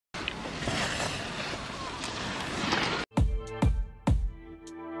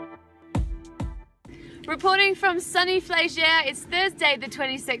Reporting from sunny Flagey, it's Thursday the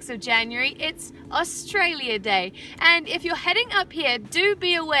 26th of January, it's Australia Day, and if you're heading up here, do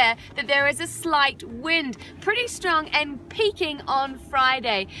be aware that there is a slight wind, pretty strong and peaking on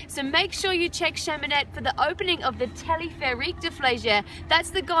Friday, so make sure you check Chamonix for the opening of the Téléphérique de Flagey.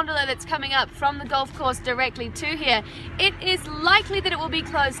 That's the gondola that's coming up from the golf course directly to here. It is likely that it will be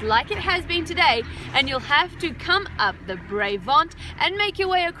closed like it has been today, and you'll have to come up the Bravant and make your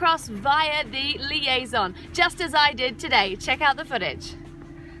way across via the liaison, just as I did today. Check out the footage.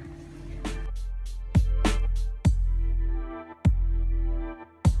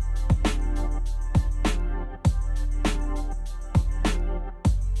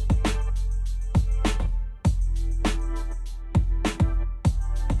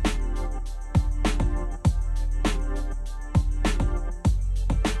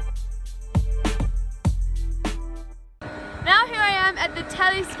 At the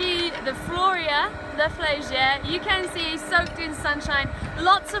Téléski, the Floria, the Flagey, you can see soaked in sunshine,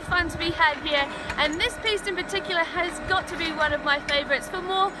 lots of fun to be had here, and this piste in particular has got to be one of my favorites for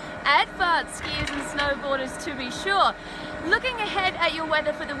more advanced skiers and snowboarders, to be sure. Looking ahead at your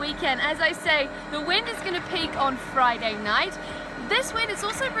weather for the weekend, as I say, the wind is going to peak on Friday night. This wind is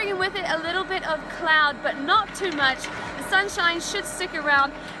also bringing with it a little bit of cloud, but not too much. The sunshine should stick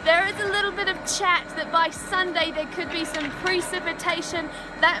around. There is a little bit of chat that by Sunday there could be some precipitation.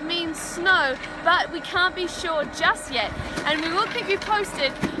 That means snow, but we can't be sure just yet. And we will keep you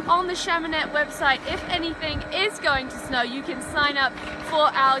posted on the Chamonix website. If anything is going to snow, you can sign up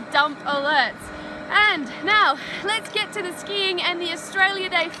for our dump alerts. And now, let's get to the skiing and the Australia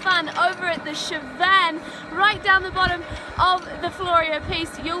Day fun over at the Chamonix. Right down the bottom of the Floria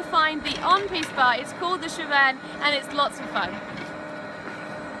piste, you'll find the on-piste bar. It's called the Chamonix, and it's lots of fun.